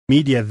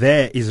Media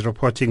there is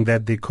reporting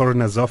that the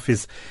coroner's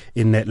office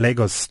in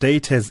Lagos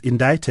State has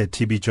indicted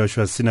TB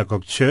Joshua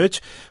Synagogue Church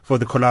for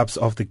the collapse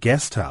of the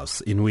guest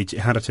house in which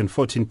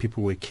 114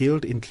 people were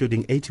killed,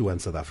 including 81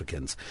 South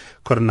Africans.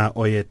 Coroner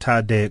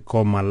Oyetade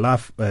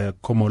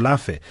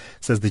Komolafe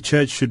says the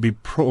church should be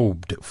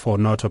probed for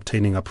not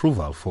obtaining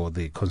approval for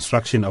the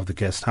construction of the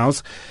guest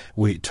house.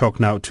 We talk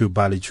now to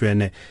Bali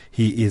Chwene.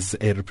 He is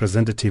a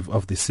representative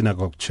of the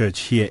Synagogue Church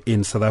here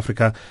in South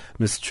Africa.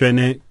 Mr.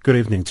 Chwene, good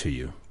evening to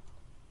you.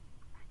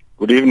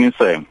 Good evening,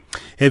 sir.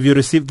 Have you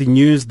received the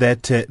news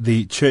that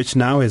the church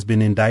now has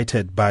been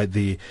indicted by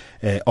the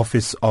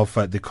office of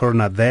the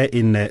coroner there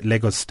in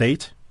Lagos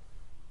State?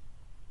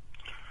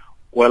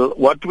 Well,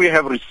 what we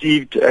have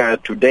received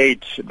to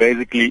date,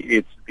 basically,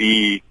 it's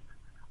the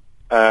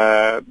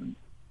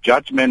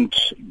judgment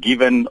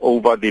given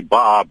over the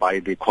bar by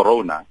the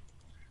coroner.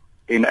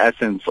 In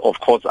essence, of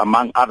course,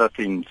 among other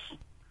things,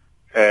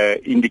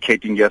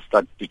 indicating, yes,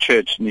 that the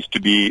church needs to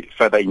be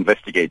further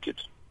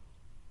investigated.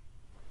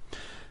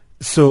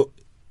 So,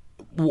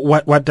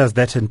 what does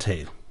that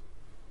entail?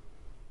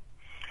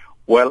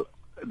 Well,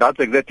 that's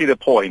exactly the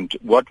point.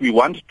 What we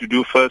want to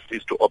do first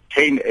is to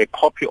obtain a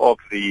copy of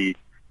the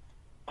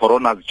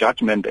coroner's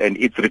judgment and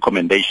its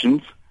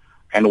recommendations.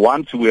 And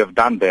once we have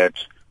done that,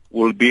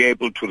 we'll be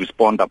able to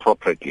respond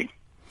appropriately.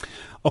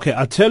 Okay,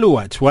 I'll tell you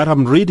what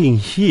I'm reading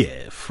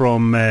here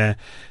from, let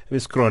me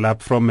scroll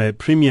up, from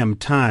Premium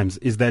Times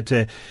is that,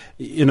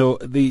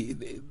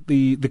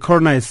 the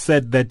coroner has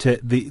said that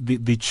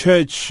the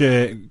church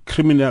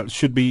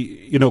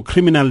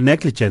criminal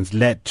negligence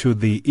led to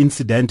the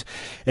incident,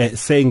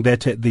 saying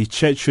that the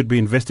church should be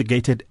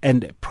investigated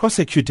and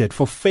prosecuted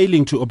for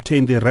failing to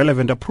obtain the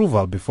relevant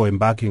approval before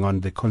embarking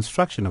on the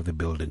construction of the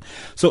building.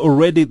 So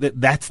already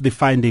that's the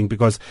finding,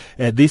 because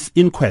this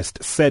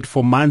inquest set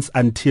for months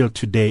until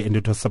today, and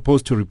it was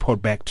supposed to report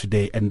back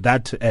today, and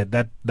that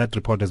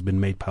report has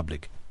been made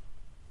public.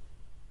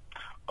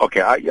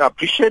 Okay, I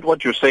appreciate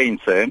what you're saying,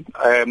 sir.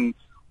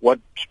 What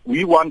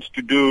we want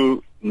to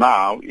do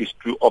now is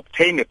to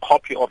obtain a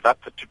copy of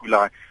that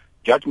particular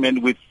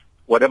judgment with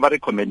whatever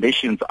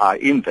recommendations are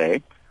in there.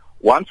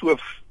 Once we've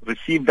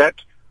received that,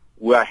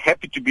 we are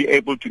happy to be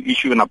able to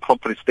issue an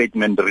appropriate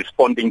statement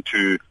responding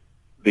to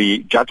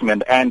the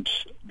judgment and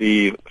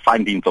the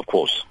findings, of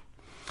course.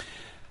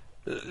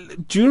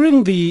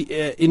 During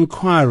the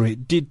inquiry,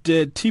 did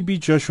TB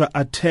Joshua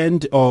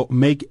attend or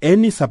make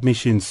any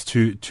submissions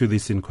to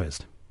this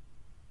inquest?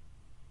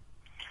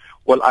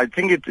 Well, I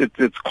think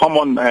it's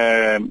common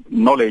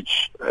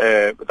knowledge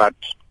that,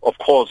 of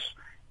course,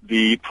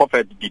 the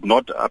prophet did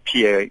not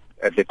appear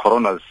at the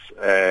coroner's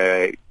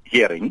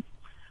hearing.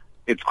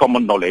 It's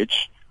common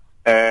knowledge.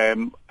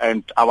 And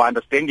our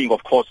understanding,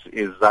 of course,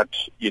 is that,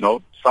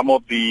 some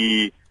of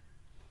the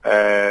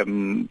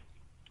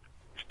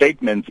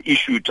statements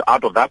issued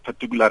out of that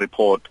particular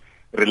report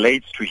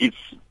relates to his,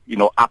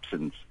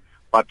 absence.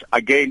 But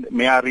again,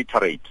 may I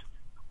reiterate,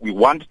 we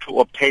want to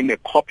obtain a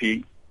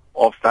copy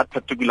of that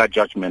particular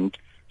judgment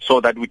so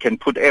that we can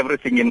put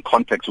everything in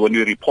context when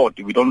we report.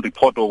 We don't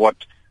report on what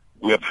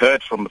we have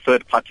heard from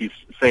third parties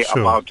say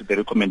about the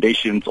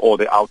recommendations or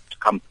the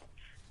outcome,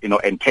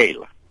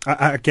 entail.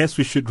 I guess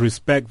we should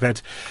respect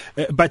that.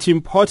 But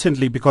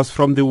importantly, because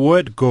from the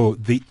word go,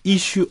 the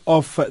issue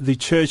of the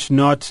church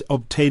not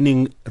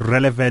obtaining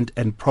relevant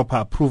and proper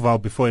approval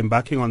before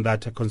embarking on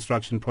that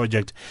construction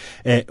project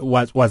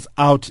was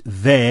out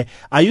there.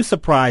 Are you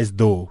surprised,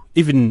 though,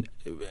 even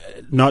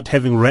not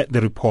having read the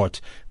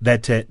report,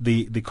 that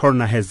the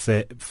coroner has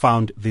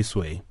found this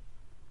way?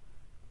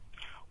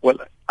 Well,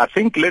 I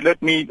think let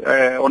me,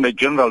 on a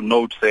general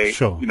note, say,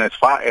 as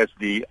far as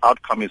the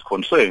outcome is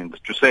concerned,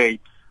 to say,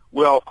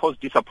 we are, of course,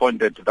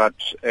 disappointed that,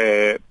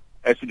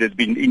 as it has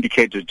been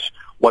indicated,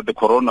 what the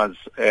coroner's,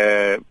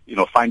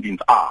 findings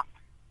are.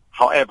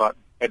 However,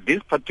 at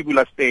this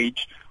particular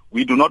stage,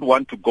 we do not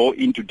want to go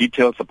into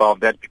details about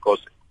that because,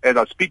 as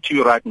I speak to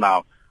you right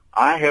now,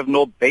 I have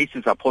no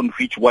basis upon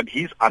which what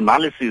his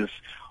analysis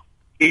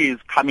is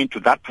coming to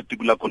that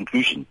particular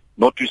conclusion,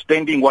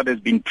 notwithstanding what has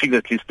been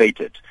previously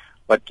stated.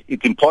 But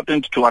it's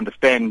important to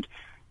understand,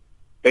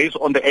 based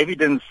on the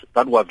evidence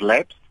that was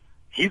led,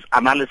 his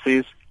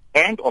analysis,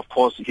 and, of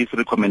course, his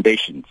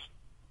recommendations.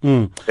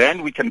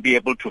 Then we can be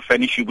able to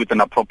furnish you with an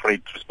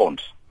appropriate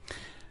response.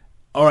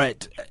 All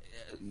right.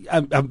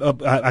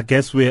 I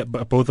guess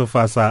both of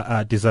us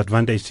are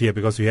disadvantaged here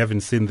because you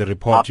haven't seen the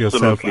report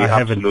yourself. I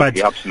haven't. But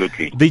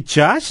absolutely. The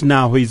judge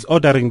now who is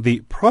ordering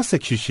the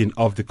prosecution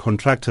of the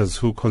contractors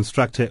who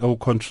constructed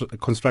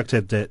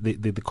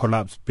the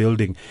collapsed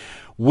building.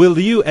 Will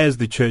you, as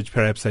the church,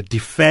 perhaps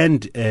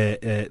defend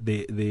TB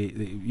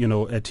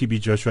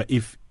Joshua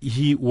if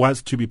he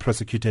wants to be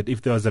prosecuted?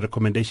 If there was a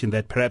recommendation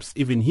that perhaps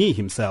even he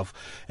himself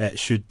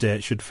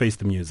should face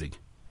the music?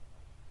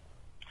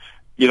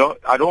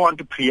 I don't want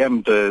to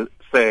preempt,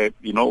 say,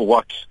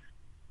 what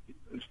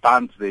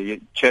stance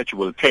the church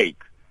will take.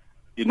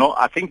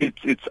 I think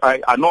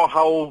I know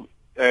how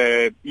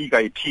eager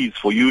it is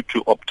for you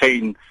to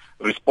obtain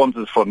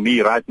responses from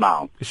me right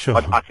now. Sure.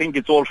 But I think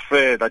it's all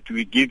fair that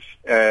we give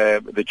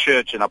the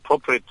church an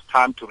appropriate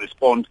time to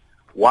respond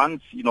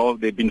once,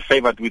 they've been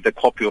favored with a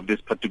copy of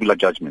this particular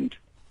judgment.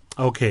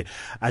 Okay.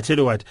 I tell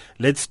you what,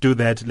 let's do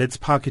that. Let's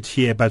park it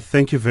here. But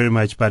thank you very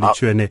much, Bali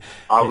Chuene.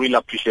 I really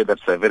appreciate that,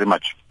 sir, very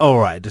much. All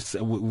right.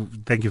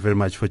 Thank you very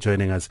much for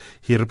joining us.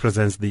 He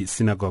represents the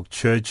Synagogue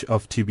Church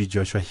of TB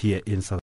Joshua here in South